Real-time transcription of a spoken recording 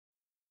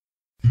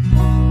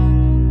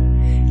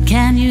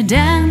Can you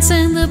dance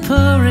in the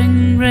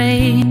pouring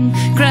rain?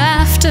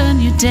 Craft a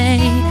new day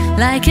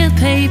like a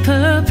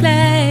paper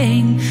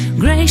plane.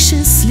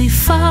 Graciously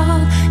fall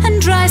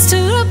and rise to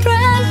a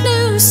brand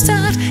new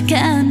start.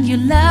 Can you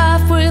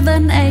love with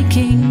an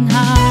aching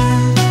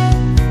heart?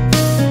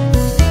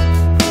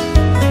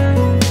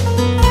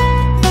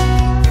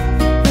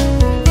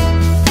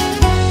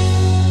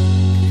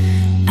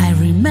 I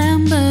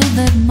remember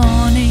that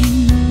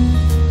morning,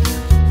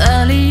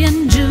 early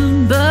in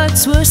June,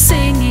 birds were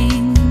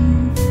singing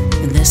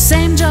the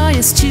same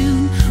joyous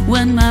tune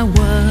when my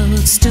world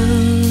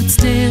stood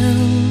still.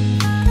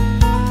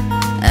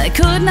 I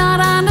could not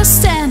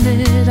understand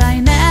it,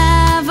 I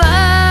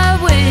never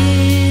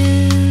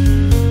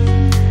will.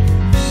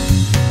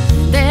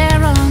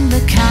 There on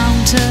the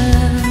counter,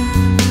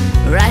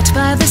 right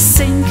by the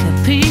sink,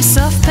 a piece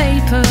of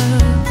paper,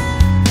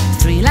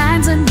 3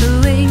 lines in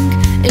blue ink.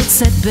 It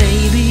said,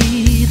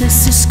 baby,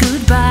 this is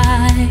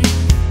goodbye.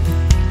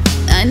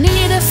 I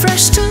need a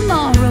fresh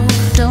tomorrow,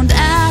 don't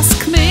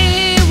ask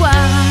me why.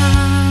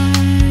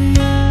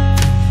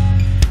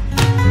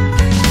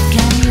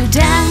 Can you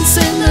dance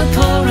in the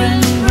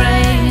pouring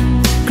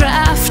rain?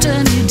 Craft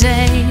a new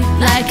day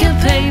like a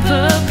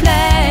paper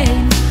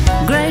plane.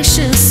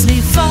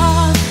 Graciously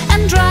fall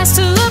and rise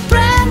to a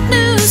brand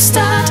new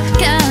start.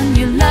 Can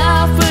you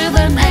love with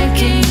an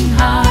aching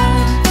heart?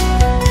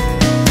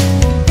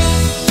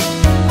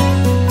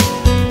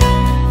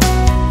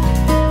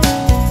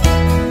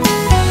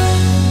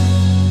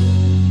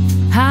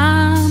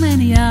 How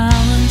many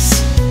hours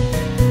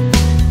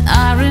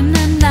are in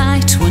a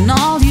night when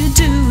all you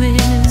do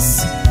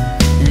is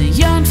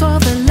yearn for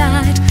the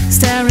light,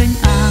 staring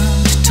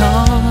out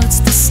towards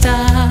the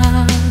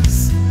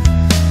stars,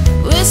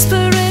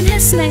 whispering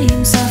his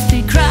name,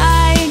 softly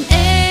crying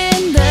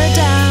in the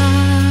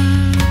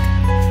dark?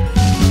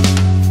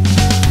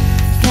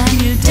 Can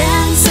you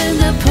dance in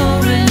the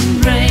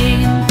pouring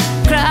rain?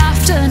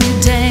 Craft a new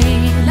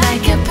day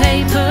like a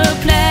paper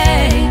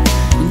plane.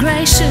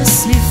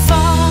 Graciously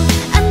fall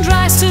and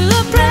rise to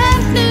a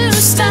brand new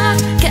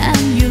start.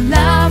 Can you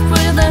love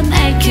with an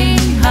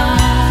aching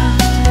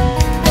heart?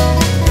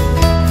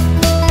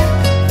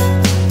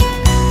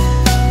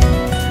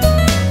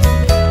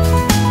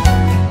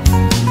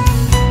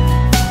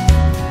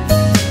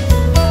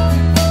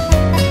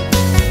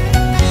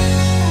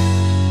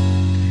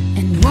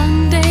 And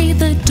one day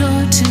the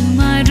door to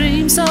my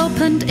dreams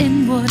opened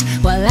inward,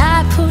 while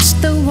I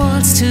pushed the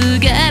walls to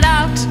get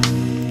out.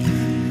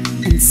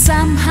 And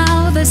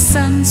somehow the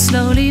sun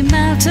slowly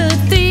melted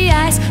the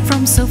ice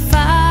from so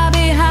far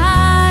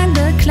behind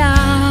the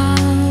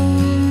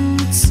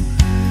clouds.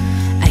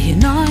 I hear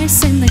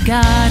noise in the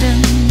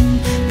garden,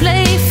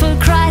 playful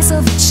cries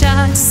of a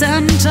child,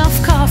 scent of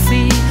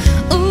coffee